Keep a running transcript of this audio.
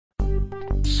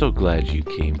so glad you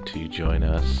came to join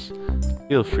us.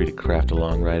 Feel free to craft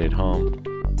along right at home.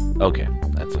 Okay,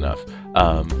 that's enough.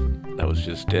 That was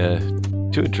just to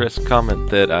address a comment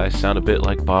that I sound a bit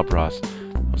like Bob Ross.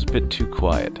 I was a bit too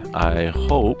quiet. I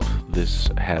hope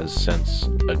this has since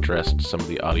addressed some of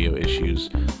the audio issues.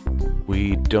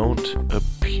 We don't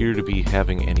appear to be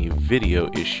having any video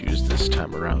issues this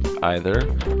time around either.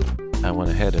 I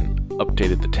went ahead and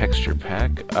updated the texture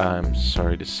pack. I'm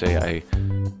sorry to say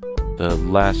the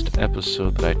last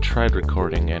episode that I tried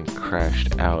recording and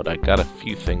crashed out, I got a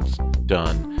few things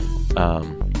done,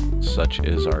 such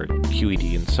as our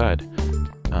QED inside.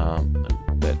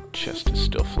 That chest is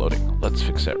still floating. Let's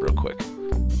fix that real quick.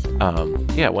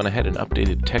 Yeah, I went ahead and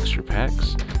updated texture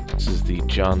packs. This is the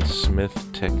John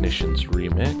Smith Technicians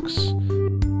Remix.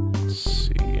 Let's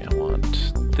see, I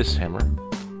want this hammer.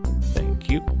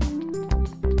 Thank you.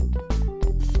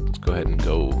 Let's go ahead and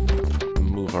go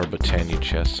move our Botania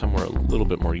chest somewhere a little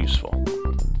bit more useful.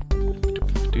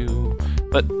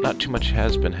 But not too much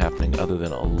has been happening other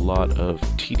than a lot of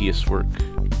tedious work.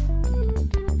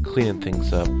 Cleaning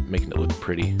things up, making it look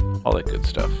pretty, all that good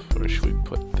stuff. Where should we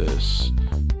put this?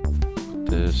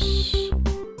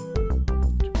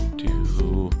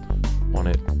 Want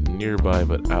it nearby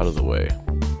but out of the way.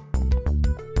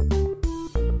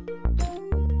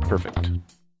 Perfect.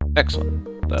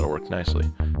 Excellent. That'll work nicely.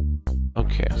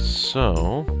 Okay,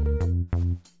 so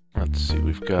let's see,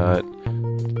 we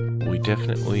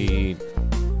definitely,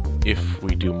 if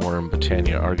we do more in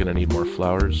Botania, are gonna need more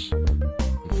flowers.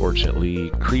 Unfortunately,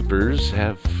 creepers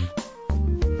have,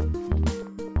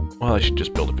 well, I should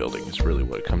just build a building is really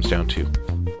what it comes down to.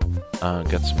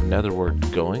 Got some nether wart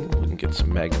going. We can get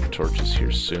some magnet torches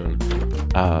here soon.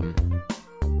 The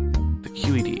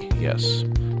QED, yes.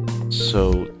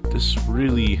 So this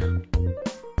really,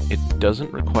 it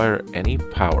doesn't require any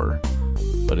power,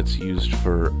 but it's used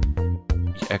for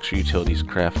extra utilities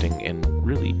crafting and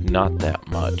really not that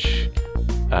much.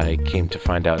 I came to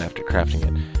find out after crafting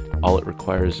it, all it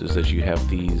requires is that you have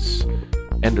these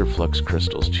ender flux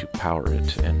crystals to power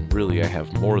it, and really I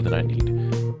have more than I need.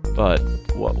 But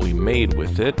what we made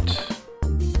with it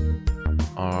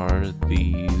are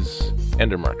these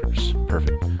ender markers.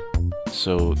 Perfect.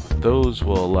 So those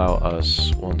will allow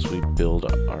us, once we build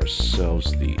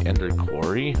ourselves the ender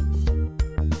quarry, there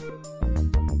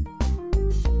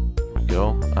we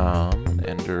go,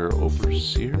 ender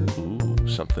overseer, ooh,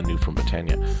 something new from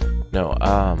Botania. No,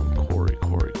 quarry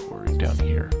down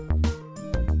here.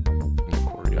 Ender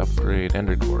quarry upgrade,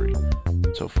 ender quarry.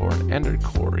 So for an ender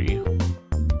quarry,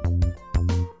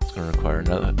 it's going to require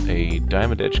a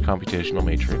diamond edge computational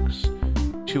matrix,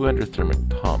 2 endothermic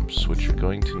pumps, which are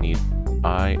going to need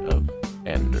Eye of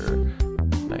Ender.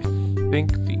 And I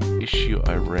think the issue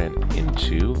I ran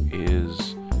into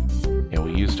is, yeah,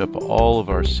 we used up all of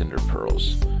our cinder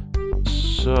pearls.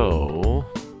 So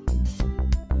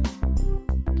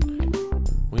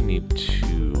we need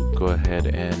to go ahead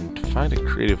and find a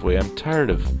creative way. I'm tired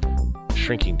of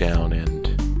shrinking down and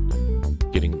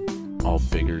getting all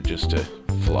bigger just to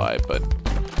fly, but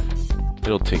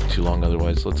it'll take too long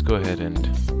otherwise. Let's go ahead and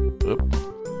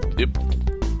yep,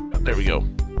 there we go.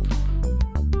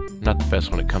 Not the best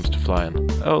when it comes to flying.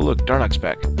 Oh look, Darnok's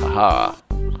back. Aha!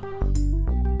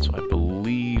 So I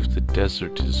believe the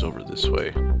desert is over this way.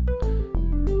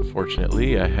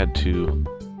 Unfortunately, I had to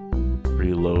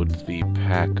reload the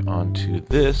pack onto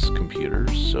this computer,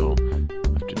 so I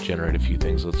have to generate a few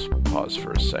things. Let's pause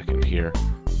for a second here.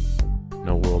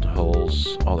 No world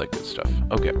holes, all that good stuff.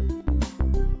 Okay.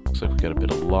 Looks like we got a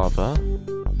bit of lava.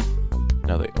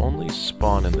 Now they only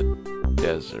spawn in the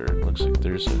desert. Looks like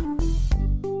there's a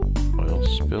oil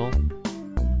spill.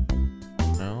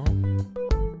 No?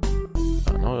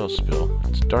 Not an oil spill.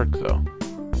 It's dark though.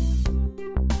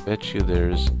 Bet you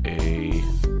there's a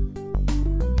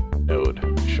node.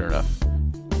 Sure enough.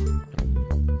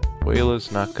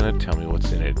 Wayla's not gonna tell me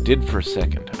what's in it. It did for a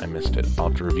second. I missed it. I'll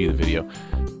have to review the video.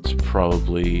 It's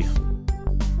probably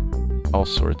all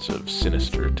sorts of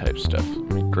sinister type stuff.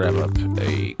 Let me grab up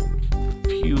a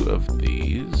few of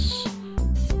these.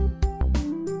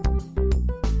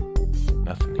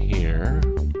 Nothing here.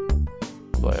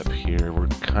 Fly up here. We're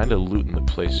kind of looting the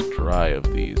place dry of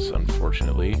these,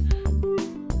 unfortunately.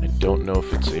 I don't know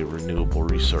if it's a renewable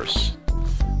resource.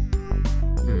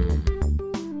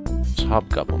 It's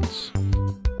hobgoblins.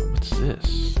 What's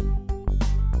this?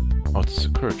 Oh, it's a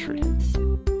Sakura tree.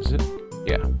 Is it?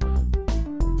 Yeah.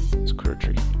 Sakura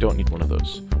tree. Don't need one of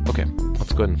those. Okay,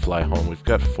 let's go ahead and fly home. We've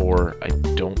got 4. I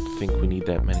don't think we need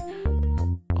that many.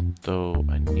 Although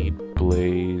I need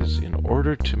blaze in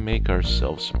order to make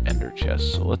ourselves some ender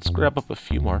chests. So let's grab up a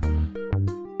few more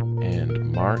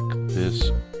and mark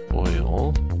this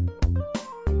oil.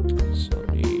 So let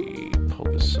me pull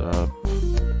this up.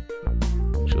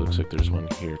 Actually, looks like there's one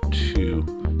here too.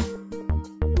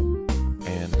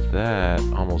 And that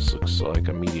almost looks like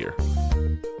a meteor.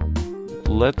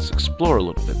 Let's explore a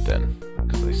little bit then,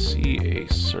 because I see a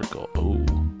circle. Oh,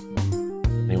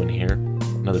 anyone here?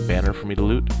 Another banner for me to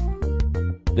loot?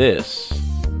 This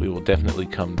we will definitely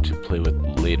come to play with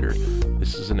later.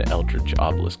 This is an Eldritch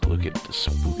Obelisk. Look at the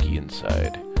spooky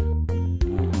inside.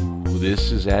 Ooh,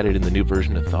 this is added in the new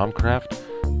version of Thaumcraft.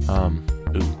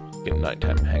 Ooh, getting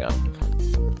nighttime. Hang on.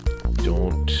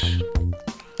 Don't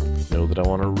know that I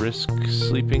want to risk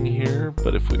sleeping here,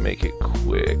 but if we make it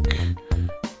quick...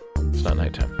 It's not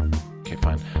nighttime. Okay,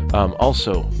 fine.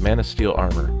 Also, Mana Steel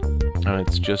armor.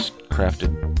 It's just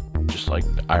crafted just like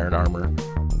iron armor,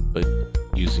 but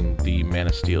using the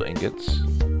Mana Steel ingots.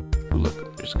 Ooh,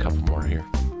 look, there's a couple more here.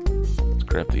 Let's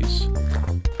grab these.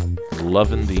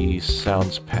 Loving the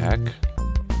sounds pack.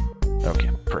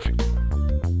 Okay, perfect.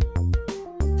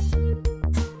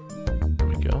 There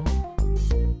we go.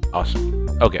 Awesome.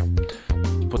 Okay.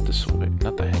 Let's put this away.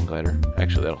 Not the hang glider.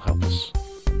 Actually, that'll help us.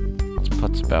 Let's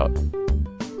putz about.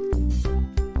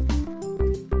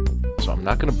 So I'm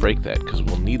not going to break that because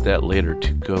we'll need that later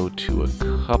to go to a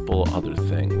couple other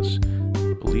things.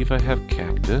 I believe I have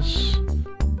cactus.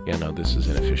 Yeah, no, this is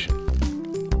inefficient.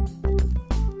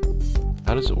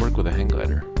 How does it work with a hang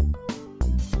glider?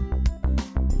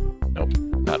 Nope,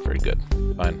 not very good.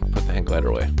 Fine, put the hang glider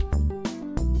away.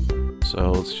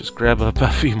 So let's just grab up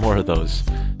a few more of those.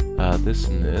 This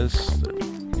and this. There we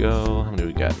go. How many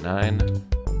we got? 9.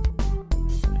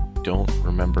 Don't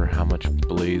remember how much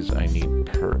blaze I need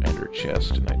per ender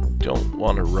chest, and I don't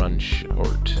want to run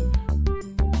short.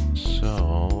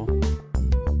 So,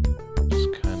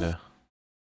 just kind of...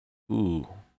 Ooh.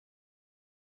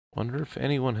 Wonder if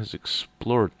anyone has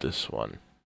explored this one.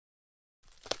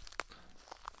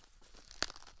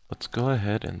 Let's go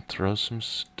ahead and throw some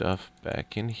stuff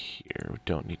back in here. We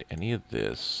don't need any of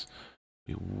this.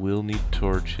 We will need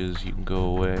torches. You can go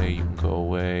away, you can go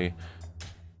away.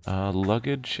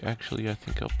 Luggage, actually, I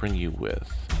think I'll bring you with.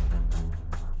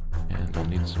 And I'll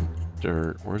need some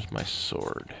dirt. Where's my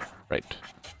sword? Right.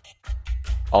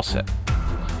 All set.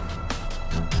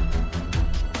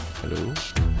 Hello?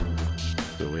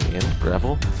 Go way in.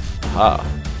 Gravel. Aha!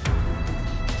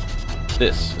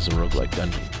 This is a roguelike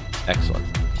dungeon. Excellent.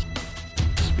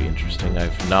 This will be interesting.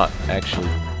 I've not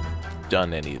actually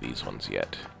done any of these ones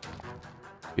yet.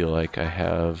 Feel like I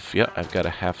have... Yeah, I've got a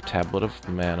half tablet of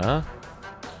mana.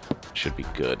 Should be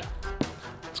good.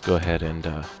 Let's go ahead and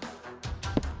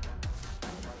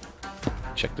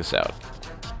check this out.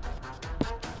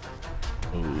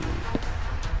 Ooh.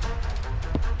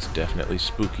 It's definitely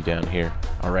spooky down here.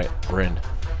 Alright, we're in.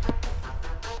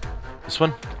 This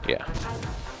one? Yeah.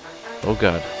 Oh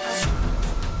god.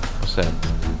 What's that?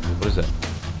 What is that?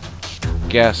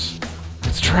 Gas.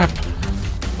 It's a trap!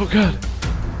 Oh god!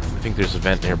 I think there's a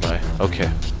vent nearby.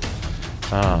 Okay.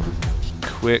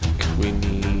 Quick, we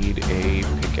need a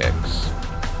pickaxe.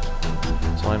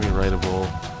 Slimy writable.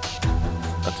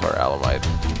 That's our alamite.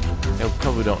 Yeah, we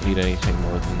probably don't need anything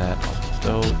more than that,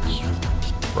 although it's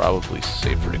probably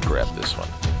safer to grab this one.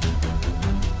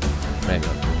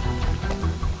 Manual.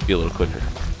 Be a little quicker.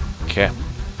 Okay.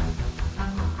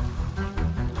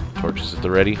 Torches at the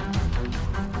ready.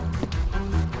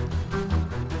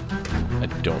 I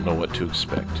don't know what to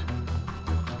expect.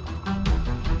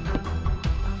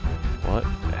 What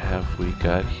have we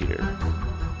got here?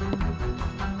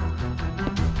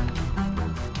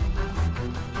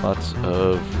 Lots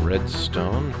of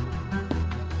redstone.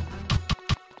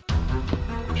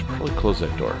 Should probably close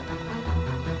that door.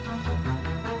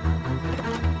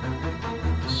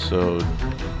 So,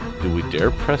 do we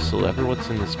dare press the lever? What's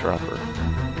in this dropper?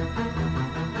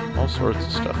 All sorts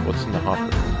of stuff. What's in the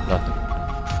hopper? Nothing.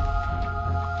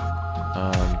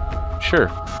 Sure.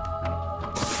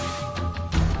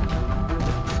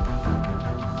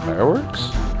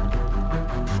 Fireworks?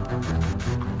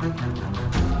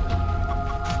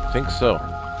 I think so.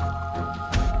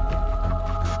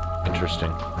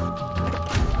 Interesting.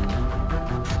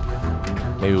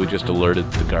 Maybe we just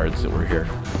alerted the guards that we're here.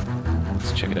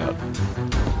 Let's check it out.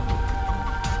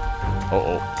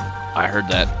 Uh-oh. I heard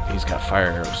that. He's got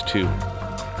fire arrows, too.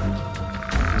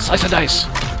 Slice of dice!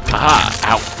 Aha!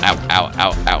 Ow! Ow! Ow!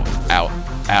 Ow! Ow! Ow!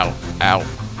 Ow!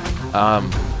 Ow!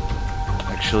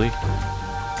 Actually...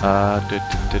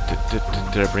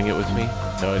 did I bring it with me?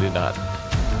 No, I did not.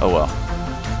 Oh well.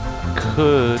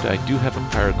 I do have a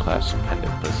pyroclast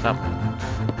pendant, but it's not...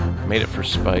 I made it for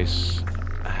Spice.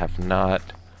 I have not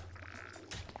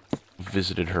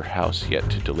visited her house yet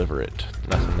to deliver it.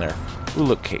 Nothing there. Ooh,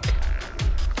 look, cake.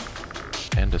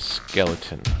 And a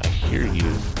skeleton. I hear you.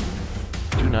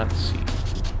 Do not see.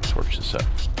 Torch this up.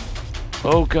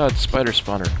 Oh god, spider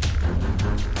spawner.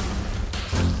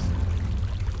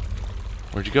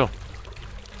 Where'd you go?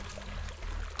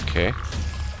 Okay.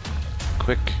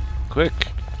 Quick. Quick.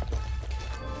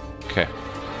 Okay.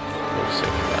 We'll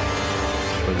save for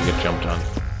that. We're gonna get jumped on.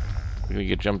 We're gonna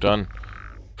get jumped on.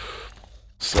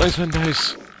 Slice and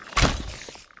dice.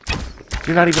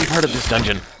 You're not even part of this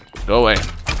dungeon. Go away.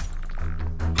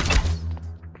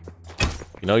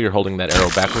 You know you're holding that arrow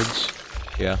backwards?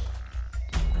 Yeah.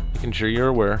 Making sure you're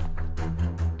aware.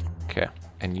 Okay.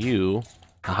 And you...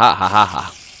 Ha ha ha ha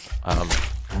ha.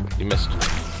 You missed.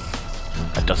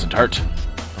 That doesn't hurt.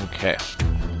 Okay.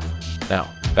 Now,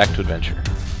 back to adventure.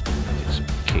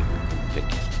 Okay.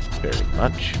 Thank you very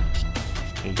much.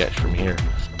 What do you get from here?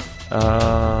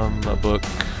 A book.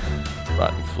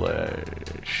 Rotten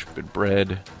flesh. Bit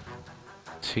bread.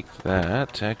 Take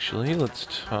that, actually. Let's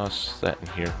toss that in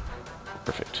here.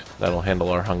 Perfect. That'll handle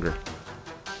our hunger.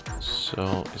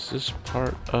 So, is this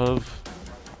part of...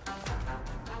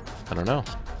 I don't know.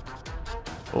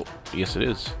 Oh, yes it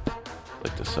is.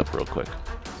 Light this up real quick.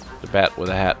 The bat with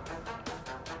a hat.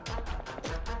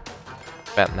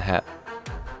 Bat in the hat.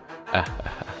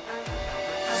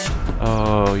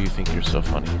 Oh, you think you're so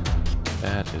funny.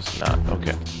 That is not.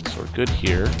 Okay, so we're good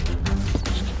here.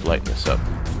 Just keep lighting this up.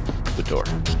 The door.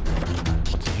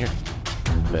 What's in here?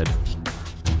 Bed.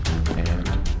 And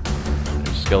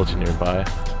there's a skeleton nearby.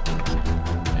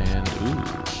 And, ooh.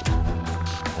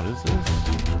 What is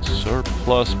this?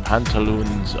 Surplus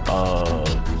pantaloons of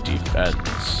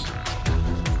defense.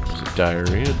 There's a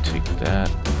diarrhea. Take that.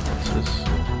 What's this?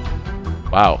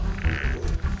 Wow.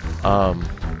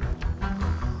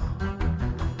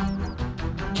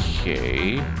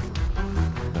 Okay.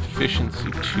 Efficiency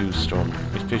 2 stone.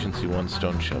 Efficiency 1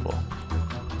 stone shovel.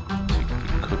 Take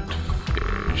the cooked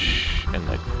fish. And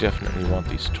I definitely want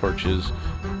these torches.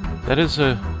 That is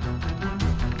a...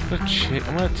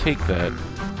 I'm gonna take that,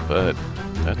 but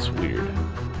that's weird.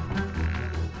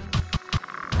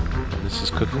 And this is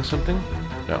cooking something?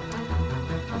 No.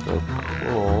 Oh,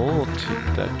 cool. I'll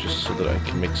take that just so that I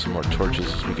can make some more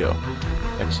torches as we go.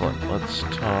 Excellent. Let's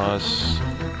toss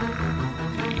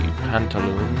the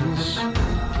pantaloons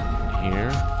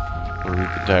here. We'll read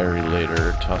the diary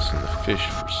later. Toss in the fish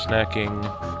for snacking.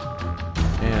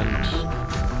 And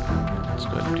let's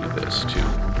go ahead and do this too.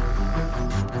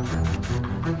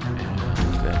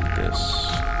 And then this.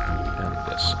 And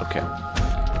this. Okay.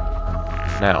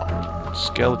 Now,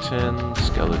 skeleton,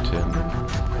 skeleton.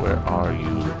 Where are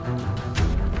you?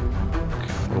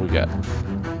 Okay, what do we got?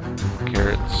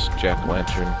 Carrots,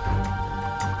 jack-o'-lantern.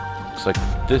 Looks like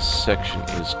this section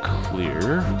is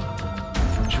clear.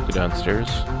 Should we go downstairs?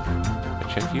 Can I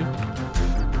check you?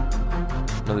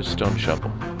 Another stone shovel.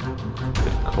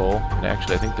 Bit of coal. And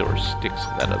actually, I think there were sticks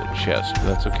in that other chest, but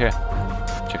that's okay.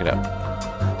 Check it out.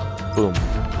 Boom.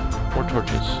 More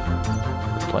torches.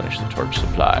 Replenish the torch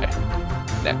supply.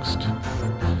 Next.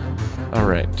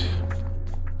 Alright.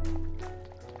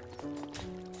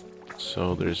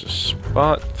 So there's a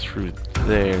spot through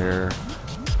there.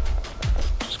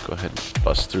 Just go ahead and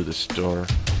bust through this door.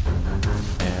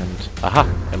 And, aha!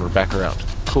 And we're back around.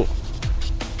 Cool.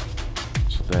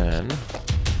 So then,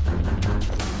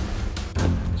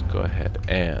 let's go ahead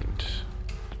and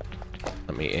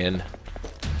let me in.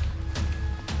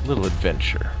 Little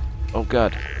adventure. Oh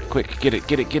god. Quick, get it,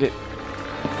 get it, get it!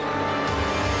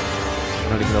 I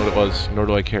don't even know what it was, nor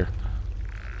do I care.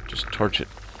 Just torch it.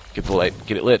 Get the light,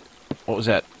 get it lit. What was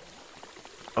that?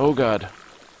 Oh god.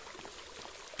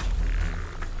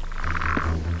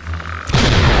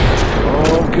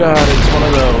 Oh god, it's one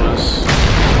of those.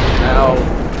 Ow.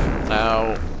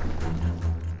 Ow.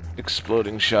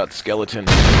 Exploding shot skeleton.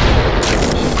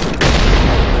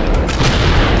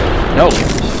 No!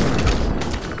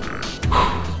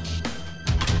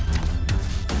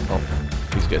 Oh,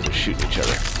 these guys are shooting each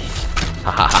other. Ha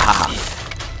ha ha ha.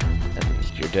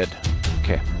 And you're dead.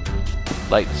 Okay.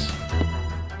 Lights.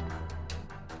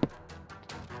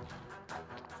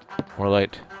 More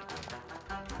light.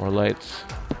 More lights.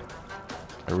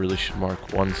 I really should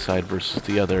mark one side versus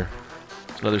the other.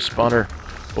 It's another spawner.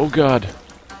 Oh god.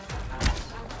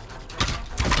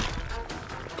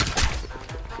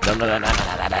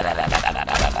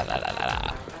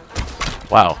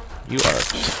 Wow, you are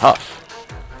tough.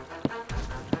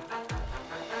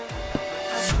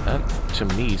 That, to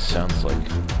me, sounds like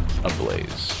a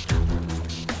blaze.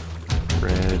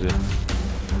 Bread.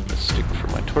 A stick for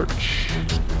my torch.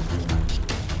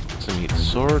 It's a neat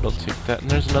sword. I'll take that.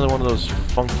 And there's another one of those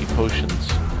funky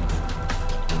potions.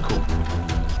 Cool.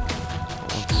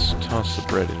 Let's toss the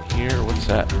bread in here. What's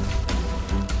that?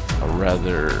 a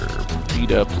rather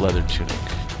beat-up leather tunic,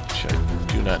 which I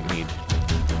do not need.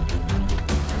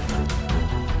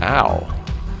 Ow!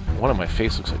 One on my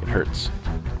face looks like it hurts.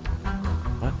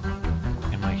 What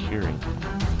am I hearing?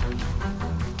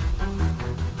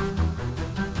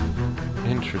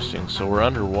 Interesting, so we're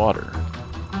underwater.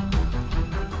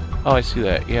 Oh, I see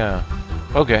that, yeah.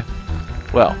 Okay.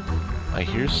 Well, I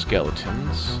hear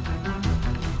skeletons.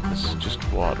 This is just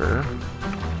water.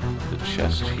 The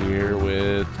chest here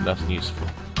with nothing useful.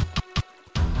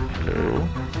 Hello?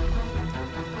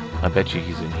 I bet you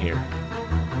he's in here.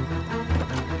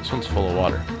 This one's full of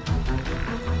water.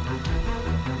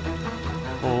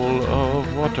 Full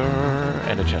of water.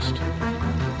 And a chest.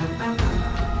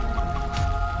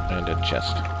 And a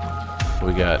chest.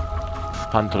 We got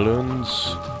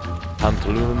pantaloons.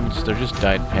 Pantaloons. They're just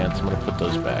dyed pants. I'm gonna put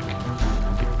those back.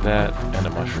 Take that and a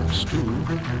mushroom stew.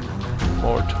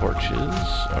 More torches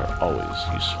are always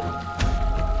useful.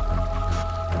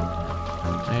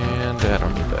 And I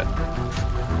don't need that.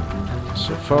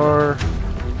 So far,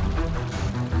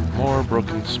 more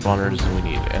broken spawners than we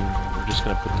need. And we're just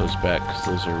going to put those back because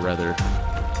those are rather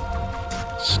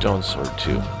stone sword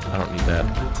too. I don't need that.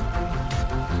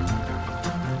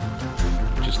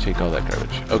 Just take all that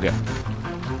garbage. Okay.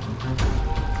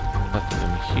 Nothing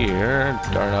in here.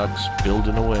 Darnok's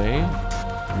building away.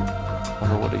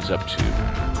 Wonder what he's up to.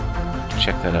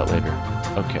 Check that out later.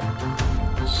 Okay.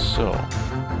 So,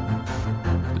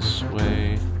 this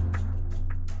way.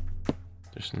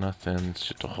 There's nothing. It's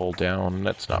just a hole down.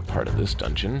 That's not part of this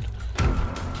dungeon.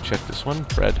 Check this one.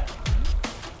 Bread.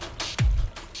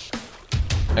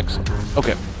 Excellent.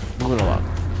 Okay. Moving along.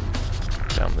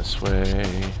 Down this way.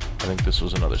 I think this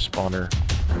was another spawner.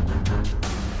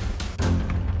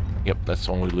 Yep, that's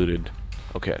the one we looted.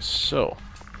 Okay, so.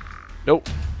 Nope.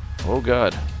 Oh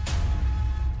god.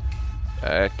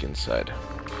 Back inside.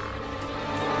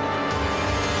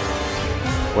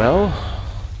 Well.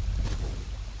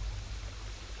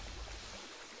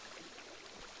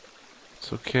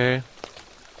 It's okay.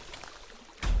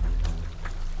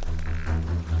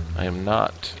 I am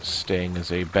not staying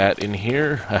as a bat in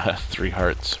here. 3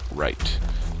 hearts. Right.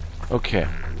 Okay.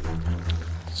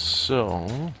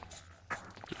 So.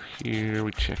 Here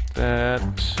we check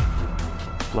that.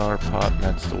 Flower pot, and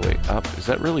that's the way up. Is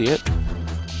that really it?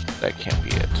 That can't be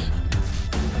it.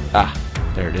 Ah,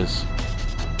 there it is.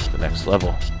 The next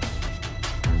level.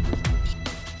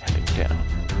 Heading down.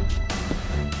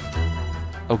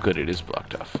 Oh good, it is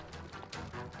blocked off.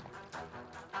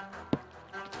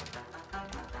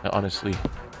 I honestly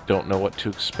don't know what to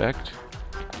expect.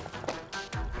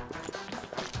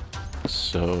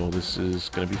 So this is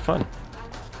gonna be fun.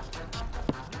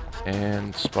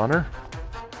 And spawner?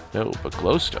 No, but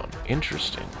glowstone.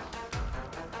 Interesting.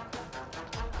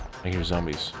 I hear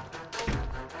zombies.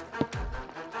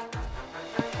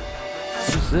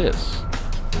 What is this?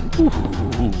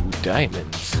 Ooh,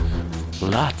 diamonds.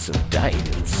 Lots of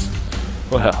diamonds.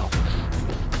 Well,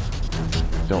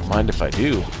 don't mind if I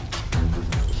do.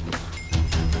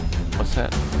 What's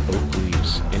that? Oak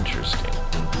leaves. Interesting.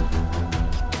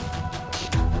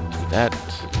 That.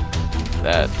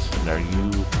 And are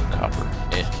you copper?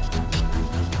 Eh.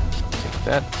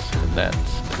 That, and that,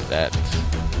 and that,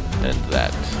 and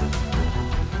that.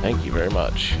 Thank you very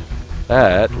much.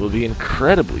 That will be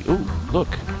incredibly... Ooh, look.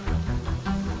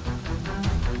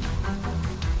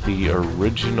 The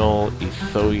original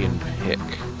Ethiopian pick.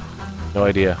 No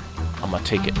idea. I'm gonna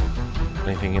take it.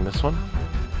 Anything in this one?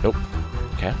 Nope.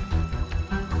 Okay.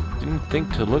 Didn't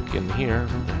think to look in here.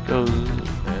 It goes,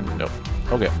 and nope.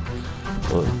 Okay.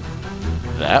 Well,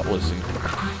 that was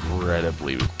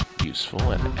incredibly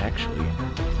useful, and actually,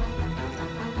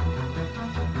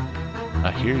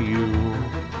 I hear you.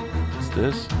 What's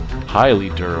this? Highly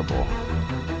durable.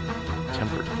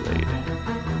 Tempered blade.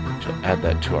 Shall add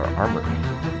that to our armory.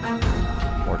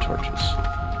 More torches.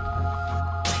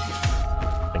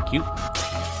 Thank you.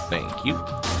 Thank you.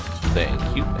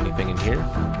 Thank you. Anything in here?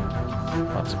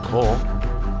 Lots of coal.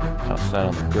 Toss that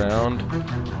on the ground.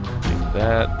 Take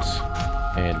that.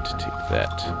 And take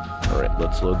that. Alright,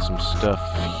 let's load some stuff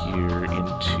here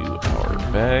into our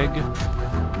bag.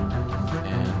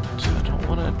 And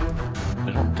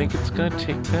I don't think it's gonna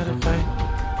take that if I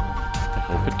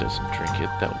hope it doesn't drink it.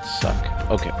 That would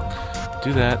suck. Okay.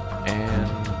 Do that, and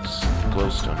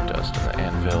glowstone dust on the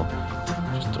anvil.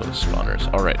 Just throw the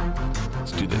spawners. Alright,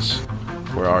 let's do this.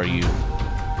 Where are you?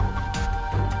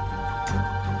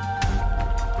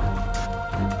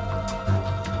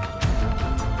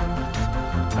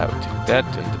 I would take that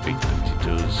and the big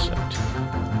potatoes, and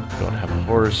don't have a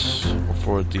horse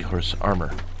for the horse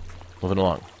armor. Moving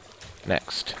along.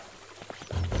 Next.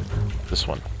 This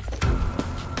one.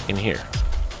 in here.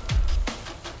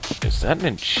 Is that an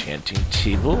enchanting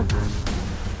table?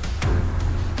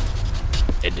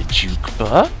 And a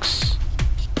jukebox?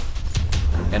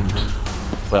 And,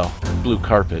 well, blue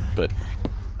carpet, but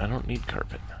I don't need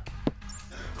carpet.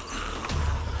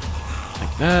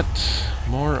 Like that.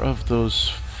 More of those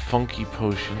funky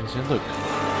potions. And look,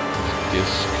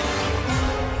 disc.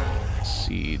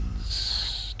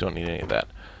 Seeds. Don't need any of that.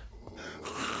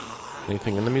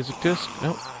 Anything in the music disc?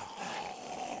 Nope.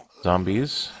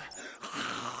 Zombies.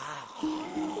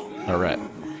 Alright.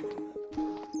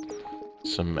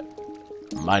 Some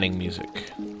mining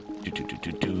music.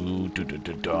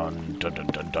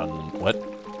 What?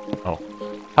 Oh.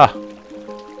 Ha!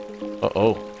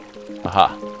 Uh-oh.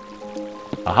 Aha.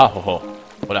 Aha ho ho.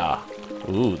 What ah?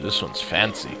 Ooh, this one's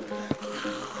fancy.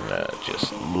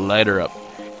 Just light her up.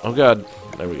 Oh god.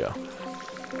 There we go.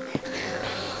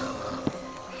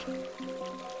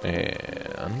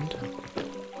 And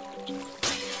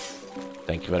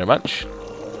thank you very much.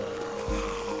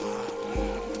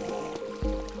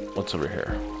 What's over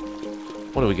here?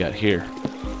 What do we got here?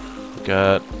 We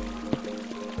got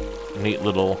a neat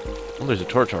little... Oh, there's a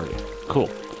torch already. Cool.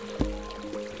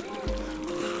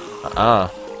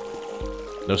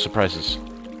 No surprises.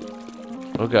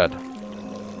 Oh god.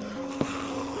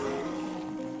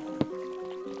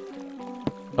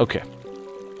 Okay.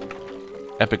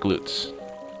 Epic loots.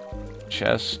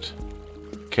 Chest.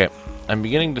 Okay. I'm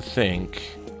beginning to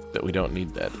think that we don't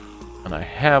need that. And I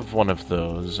have one of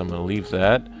those. I'm going to leave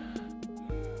that.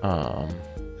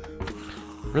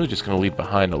 Really just going to leave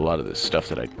behind a lot of this stuff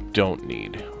that I don't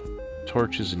need.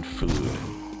 Torches and food.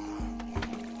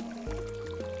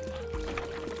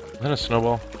 Is that a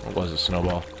snowball? It was a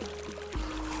snowball.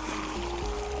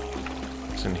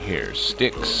 What's in here?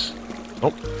 Sticks.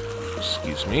 Oh,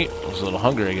 excuse me. I was a little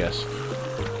hungry, I guess.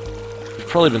 I've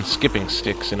probably been skipping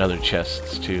sticks in other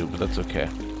chests, too, but that's okay.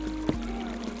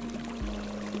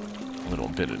 A little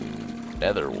bit of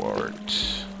nether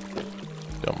wart.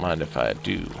 Don't mind if I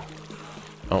do.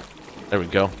 Oh, there we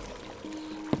go.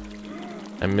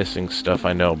 I'm missing stuff,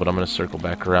 I know, but I'm going to circle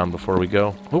back around before we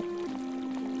go. Oh,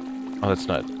 that's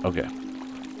not... Okay.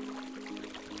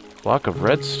 Block of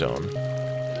redstone.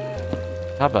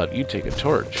 How about you take a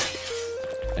torch?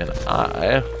 And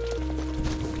I'm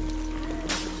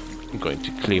going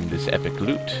to claim this epic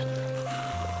loot.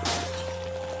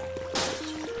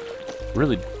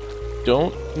 Really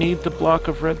don't need the block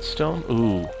of redstone?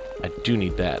 Ooh, I do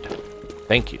need that.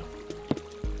 Thank you.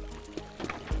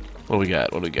 What do we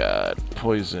got? What do we got?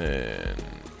 Poison.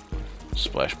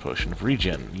 Splash potion of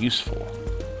regen. Useful.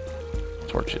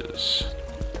 Torches.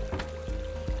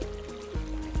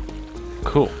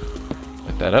 Cool.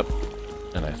 Light that up.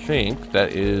 And I think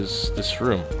that is this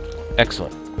room.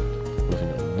 Excellent.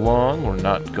 Moving along. We're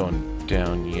not going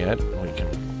down yet. We can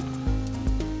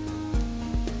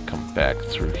come back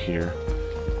through here.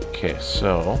 Okay,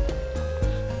 so...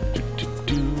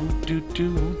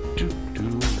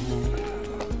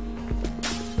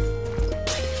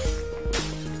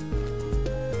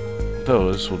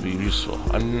 Those will be useful.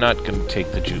 I'm not going to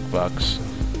take the jukebox.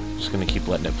 I'm just going to keep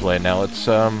letting it play. Now let's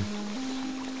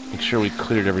make sure we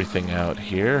cleared everything out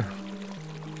here.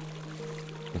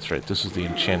 That's right, this is the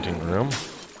enchanting room.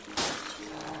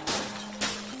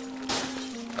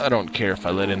 I don't care if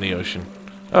I let in the ocean.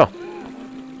 Oh.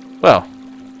 Well,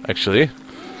 actually,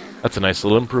 that's a nice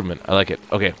little improvement. I like it.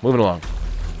 Okay, moving along.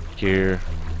 Here.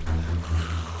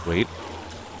 Wait.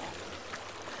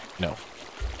 No.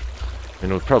 I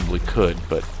mean, we probably could,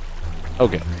 but...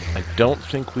 Okay. I don't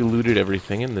think we looted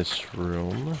everything in this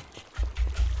room.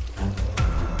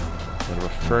 Got a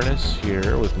furnace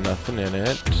here with nothing in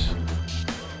it.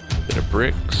 Bit of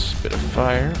bricks, bit of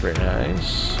fire. Very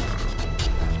nice.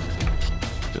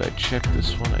 Did I check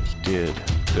this one? I did.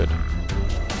 Good.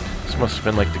 This must have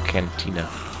been like the cantina.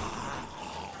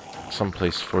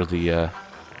 Someplace for the,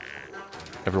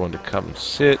 everyone to come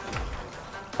sit.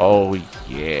 Oh,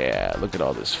 yeah. Look at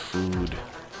all this food.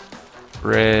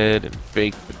 Bread and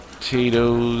baked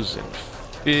potatoes and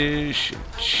fish and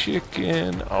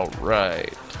chicken.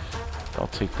 Alright. I'll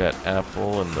take that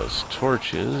apple and those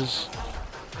torches.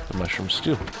 The mushroom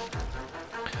stew.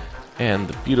 And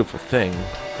the beautiful thing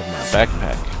of my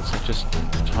backpack is I just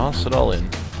toss it all in.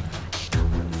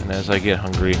 And as I get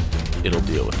hungry, it'll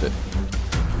deal with it.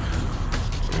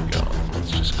 There we go.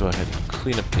 Let's just go ahead and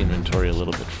clean up the inventory a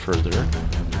little bit further.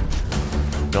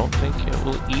 Don't think it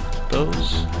will eat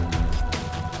those.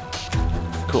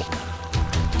 Cool.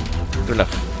 Good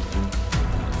enough.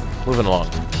 Moving along.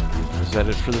 Is that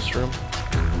it for this room?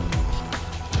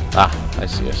 Ah, I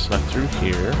see. I snuck through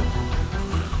here.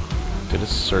 Did a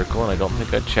circle, and I don't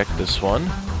think I checked this one.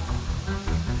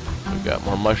 we got?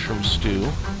 More mushroom stew.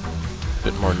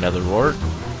 Bit more nether wart.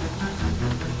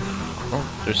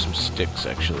 Oh, there's some sticks,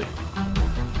 actually.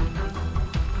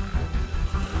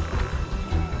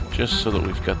 Just so that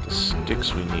we've got the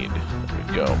sticks we need. There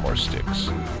we go, more sticks.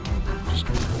 Just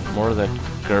more of that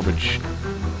garbage.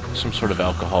 Some sort of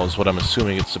alcohol is what I'm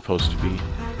assuming it's supposed to be.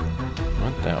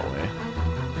 Went that way.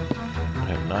 I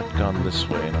have not gone this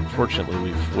way, and unfortunately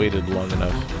we've waited long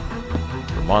enough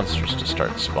for monsters to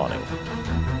start spawning.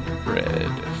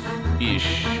 Bread.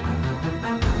 Fish.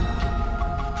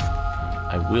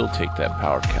 I will take that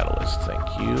power catalyst, thank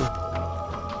you.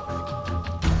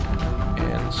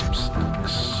 And some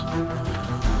sticks.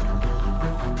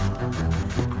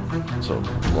 It's a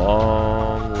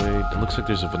long way. It looks like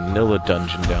there's a vanilla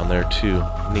dungeon down there too.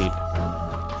 Neat.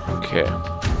 Okay.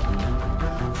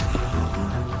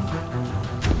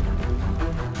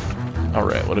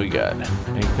 Alright, what do we got?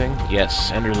 Anything?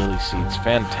 Yes, ender lily seeds.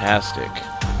 Fantastic.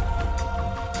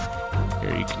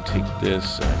 Here, you can take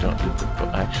this. I don't need the...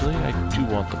 Actually, I do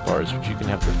want the bars, but you can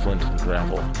have the flint and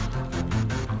gravel.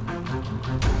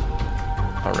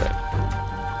 Alright.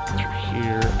 Through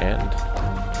here, and...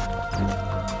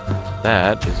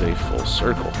 that is a full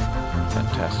circle.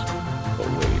 Fantastic. But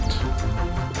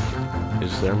wait.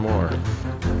 Is there more?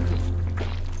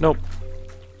 Nope.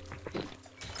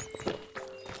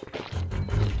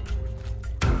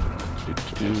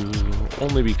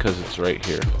 Only because it's right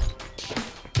here.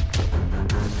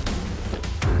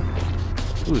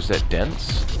 Ooh, is that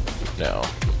dense? No.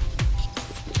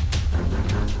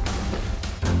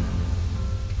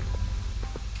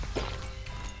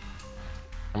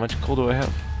 How much coal do I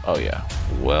have? Oh yeah,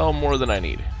 well more than I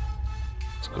need.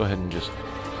 Let's go ahead and just get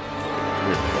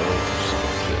rid of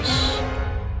this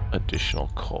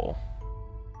additional coal.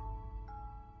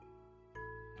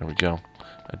 There we go.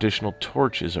 Additional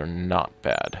torches are not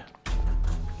bad.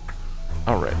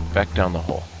 Alright, back down the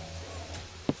hole.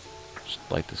 Just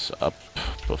light this up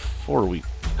before we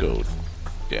go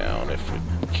down if we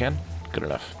can. Good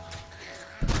enough.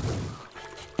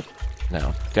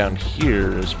 Now, down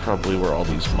here is probably where all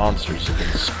these monsters have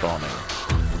been spawning.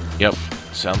 Yep,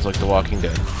 sounds like The Walking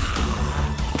Dead.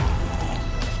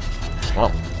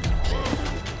 Well,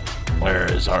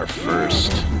 where is our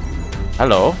first?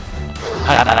 Hello?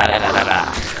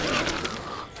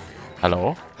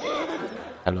 Hello?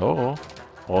 Hello?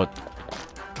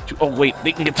 Oh, wait,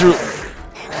 they can get through!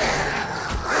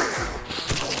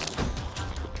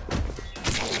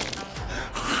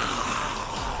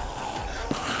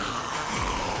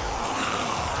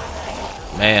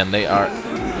 Man, they are...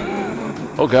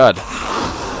 Oh god.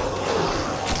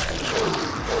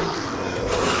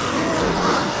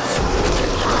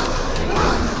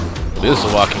 It is The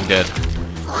Walking Dead.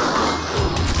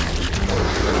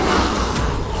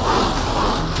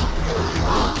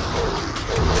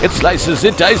 It slices,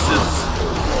 it dices!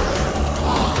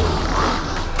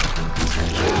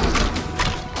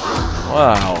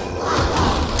 Wow.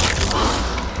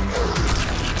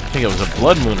 I think it was a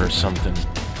blood moon or something.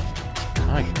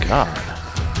 My god.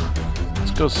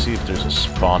 Let's go see if there's a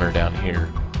spawner down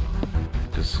here.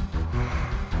 Because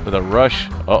with a rush...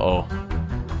 Uh-oh.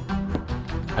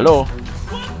 Hello?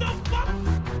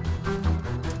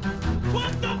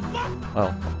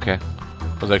 Oh, okay.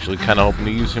 I was actually kind of hoping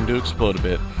to use him to explode a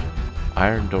bit.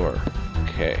 Iron door.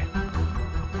 Okay.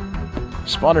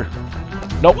 Spawner.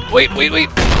 Nope. Wait.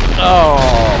 Oh.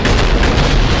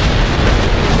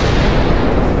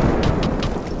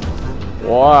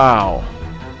 Wow.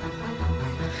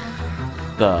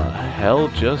 The hell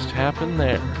just happened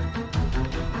there?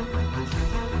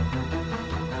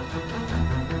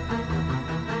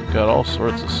 We've got all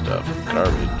sorts of stuff.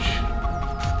 Garbage.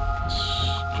 Let's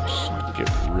just get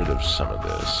rid of some of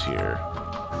this here.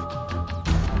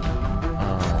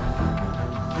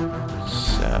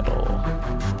 Saddle.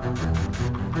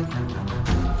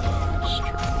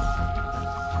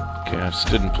 Okay, I've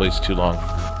stood in place too long.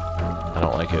 I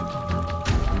don't like it.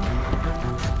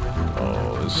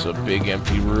 Oh, this is a big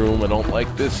empty room. I don't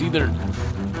like this either.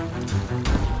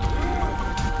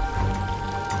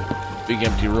 Big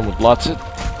empty room with lots of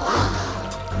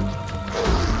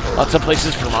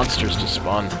places for monsters to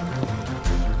spawn.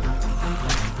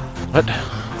 What?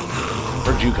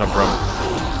 Where'd you come from?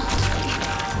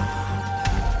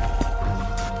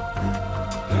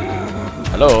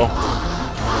 Hello?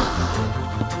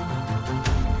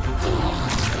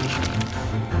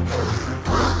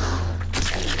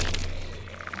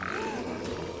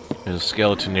 There's a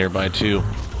skeleton nearby too.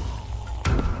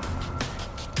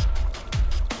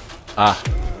 Ah.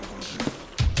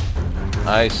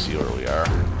 I see where we are.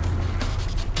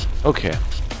 Okay.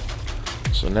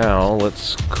 So now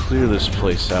let's clear this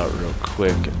place out real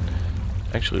quick and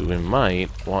Actually, we might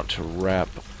want to wrap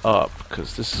up,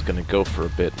 because this is going to go for a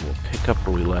bit, and we'll pick up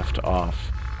where we left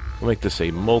off. We'll make this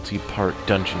a multi-part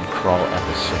dungeon crawl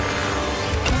episode.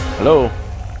 Hello?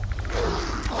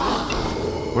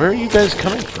 Where are you guys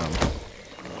coming from?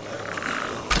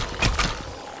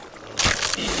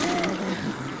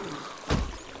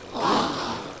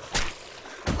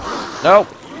 Nope.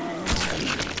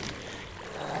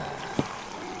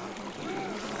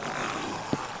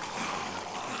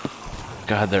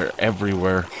 God, they're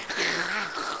everywhere.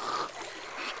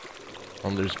 Oh,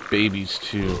 there's babies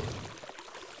too.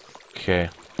 Okay.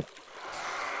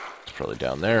 It's probably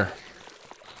down there.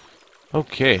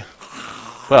 Okay.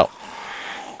 Well,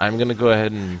 I'm gonna go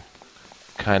ahead and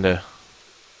kinda...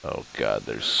 Oh god,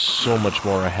 there's so much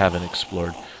more I haven't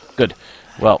explored. Good.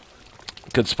 Well,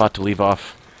 good spot to leave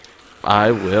off.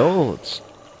 I will... Let's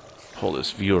pull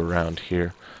this view around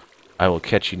here. I will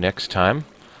catch you next time.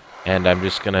 And I'm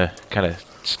just gonna kind of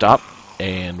stop,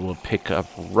 and we'll pick up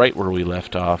right where we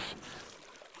left off.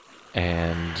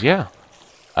 And yeah,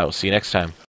 I will see you next time.